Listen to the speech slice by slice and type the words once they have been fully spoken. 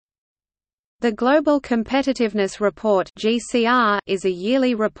The Global Competitiveness Report (GCR) is a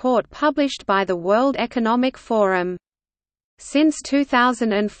yearly report published by the World Economic Forum. Since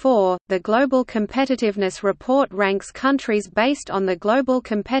 2004, the Global Competitiveness Report ranks countries based on the Global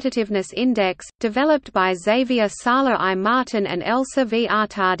Competitiveness Index, developed by Xavier Sala I. Martin and Elsa V.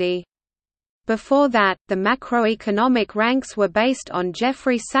 Artadi. Before that, the macroeconomic ranks were based on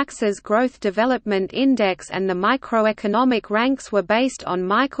Jeffrey Sachs's Growth Development Index, and the microeconomic ranks were based on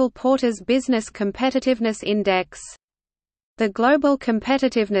Michael Porter's Business Competitiveness Index. The Global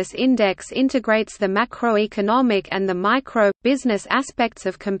Competitiveness Index integrates the macroeconomic and the micro-business aspects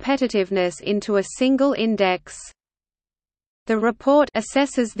of competitiveness into a single index. The report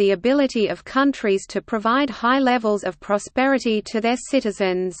assesses the ability of countries to provide high levels of prosperity to their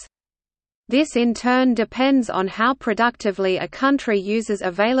citizens. This in turn depends on how productively a country uses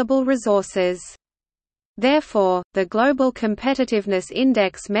available resources. Therefore, the Global Competitiveness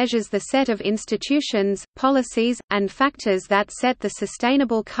Index measures the set of institutions, policies, and factors that set the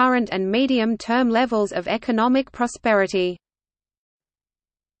sustainable current and medium-term levels of economic prosperity.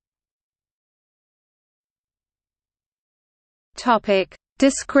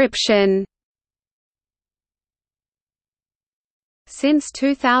 Description. Since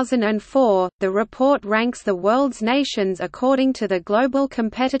 2004, the report ranks the world's nations according to the Global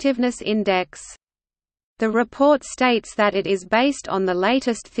Competitiveness Index. The report states that it is based on the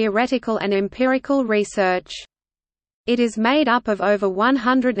latest theoretical and empirical research. It is made up of over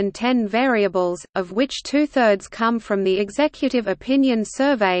 110 variables, of which two-thirds come from the Executive Opinion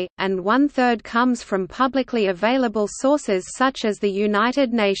Survey, and one-third comes from publicly available sources such as the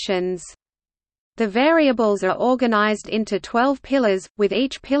United Nations. The variables are organized into 12 pillars, with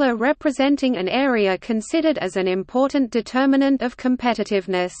each pillar representing an area considered as an important determinant of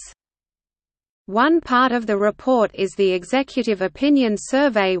competitiveness. One part of the report is the Executive Opinion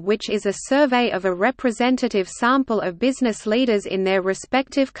Survey, which is a survey of a representative sample of business leaders in their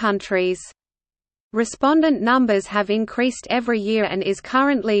respective countries. Respondent numbers have increased every year and is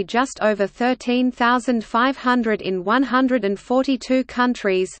currently just over 13,500 in 142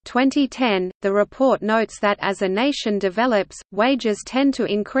 countries. 2010. The report notes that as a nation develops, wages tend to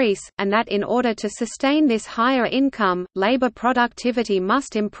increase, and that in order to sustain this higher income, labor productivity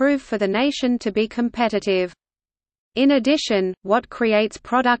must improve for the nation to be competitive. In addition, what creates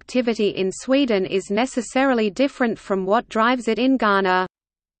productivity in Sweden is necessarily different from what drives it in Ghana.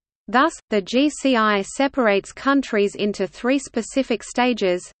 Thus, the GCI separates countries into three specific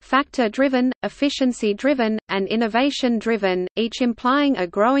stages: factor-driven, efficiency-driven, and innovation-driven, each implying a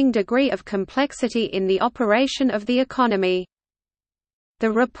growing degree of complexity in the operation of the economy.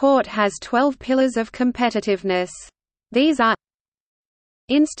 The report has 12 pillars of competitiveness. These are: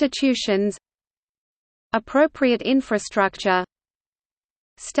 institutions, appropriate infrastructure,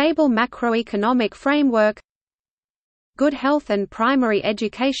 stable macroeconomic framework, good health and primary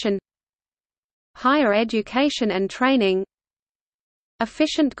education, higher education and training,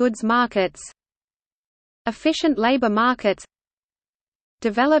 efficient goods markets, efficient labor markets,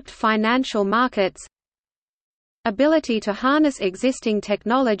 developed financial markets, ability to harness existing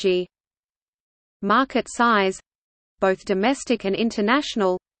technology, market size, both domestic and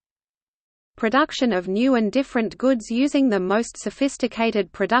international, production of new and different goods using the most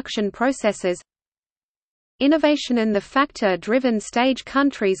sophisticated production processes, innovation. In the factor-driven stage,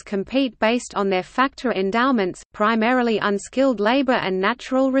 countries compete based on their factor endowments, primarily unskilled labor and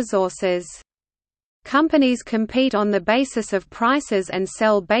natural resources. Companies compete on the basis of prices and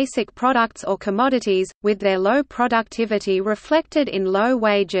sell basic products or commodities, with their low productivity reflected in low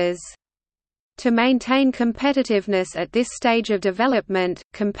wages. To maintain competitiveness at this stage of development,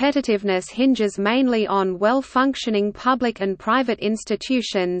 competitiveness hinges mainly on well-functioning public and private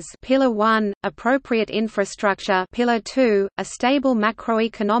institutions. Pillar 1, appropriate infrastructure. Pillar 2, a stable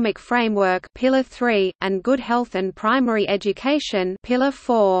macroeconomic framework. Pillar 3, and good health and primary education. Pillar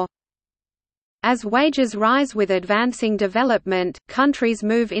 4. As wages rise with advancing development, countries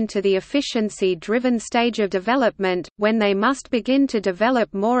move into the efficiency-driven stage of development, when they must begin to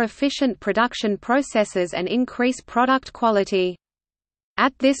develop more efficient production processes and increase product quality.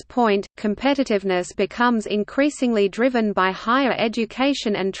 At this point, competitiveness becomes increasingly driven by higher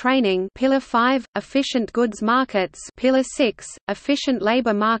education and training. Pillar 5, efficient goods markets. Pillar 6, efficient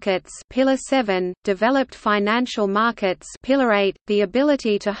labor markets. Pillar 7, developed financial markets. Pillar 8, the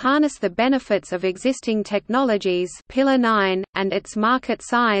ability to harness the benefits of existing technologies. Pillar 9, and its market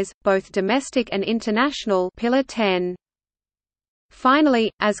size, both domestic and international. Pillar 10.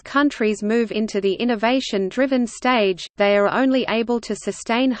 Finally, as countries move into the innovation-driven stage, they are only able to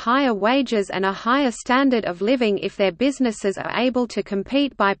sustain higher wages and a higher standard of living if their businesses are able to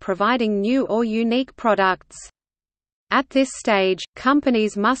compete by providing new or unique products. At this stage,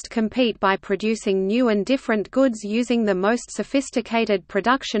 companies must compete by producing new and different goods using the most sophisticated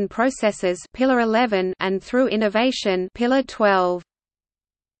production processes, Pillar 11, and through innovation, Pillar 12.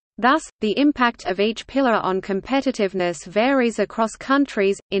 Thus, the impact of each pillar on competitiveness varies across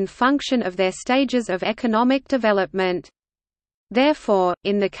countries, in function of their stages of economic development. Therefore,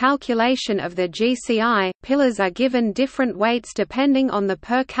 in the calculation of the GCI, pillars are given different weights depending on the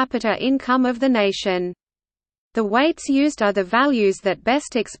per capita income of the nation. The weights used are the values that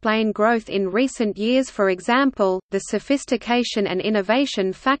best explain growth in recent years. For example, the sophistication and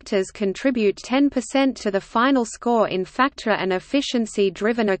innovation factors contribute 10% to the final score in factor and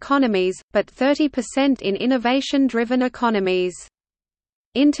efficiency-driven economies, but 30% in innovation-driven economies.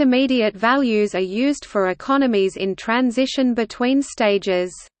 Intermediate values are used for economies in transition between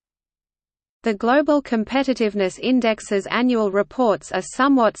stages. The Global Competitiveness Index's annual reports are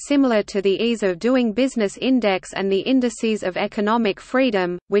somewhat similar to the Ease of Doing Business Index and the Indices of Economic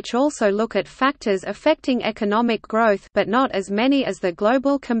Freedom, which also look at factors affecting economic growth, but not as many as the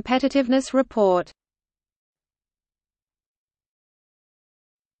Global Competitiveness Report.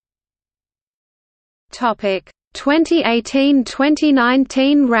 Topic: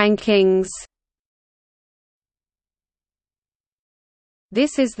 2018-2019 rankings.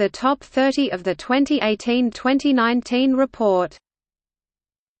 This is the top 30 of the 2018-2019 report.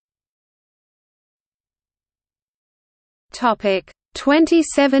 Topic: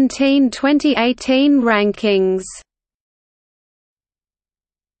 2017-2018 rankings.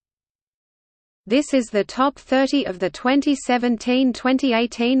 This is the top 30 of the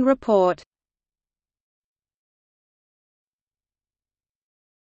 2017-2018 report.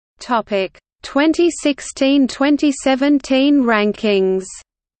 Topic: 2016-2017 rankings.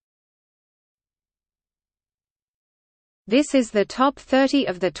 This is the top 30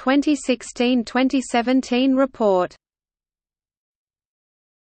 of the 2016-2017 report.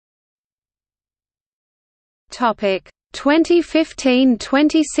 Topic: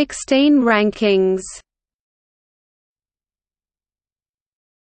 2015-2016 rankings.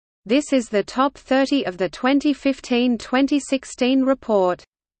 This is the top 30 of the 2015-2016 report.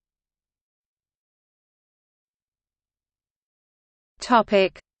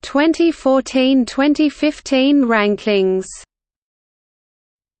 Topic: 2014-2015 rankings.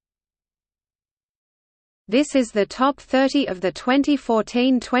 This is the top 30 of the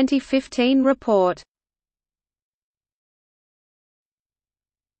 2014-2015 report.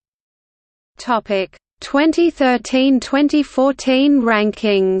 Topic: 2013-2014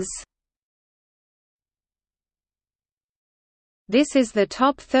 rankings. This is the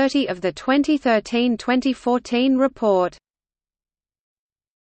top 30 of the 2013-2014 report.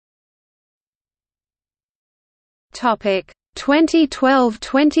 Topic: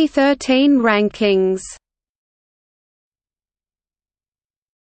 2012-2013 rankings.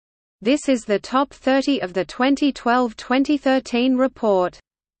 This is the top 30 of the 2012-2013 report.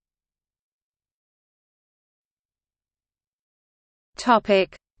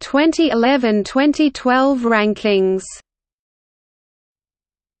 Topic: 2011-2012 rankings.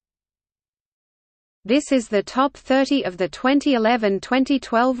 This is the top 30 of the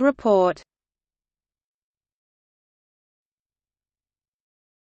 2011-2012 report.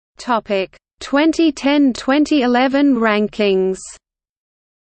 Topic: 2010-2011 rankings.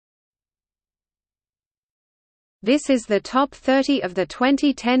 This is the top 30 of the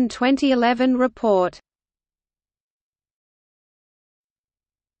 2010-2011 report.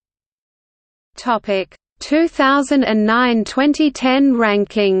 Topic: 2009-2010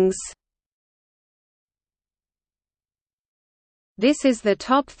 rankings. This is the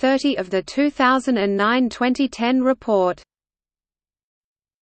top 30 of the 2009-2010 report.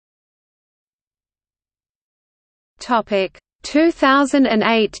 Topic: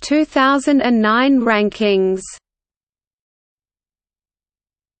 2008-2009 rankings.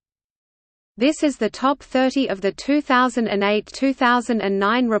 This is the top 30 of the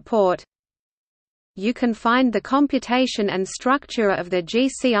 2008-2009 report. You can find the computation and structure of the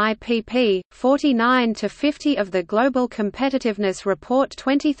GCI pp. 49–50 of the Global Competitiveness Report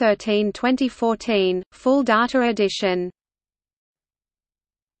 2013-2014, full data edition.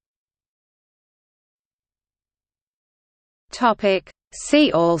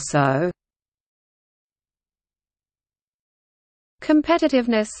 See also: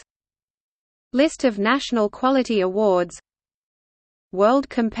 Competitiveness, List of National Quality Awards, World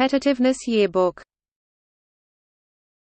Competitiveness Yearbook.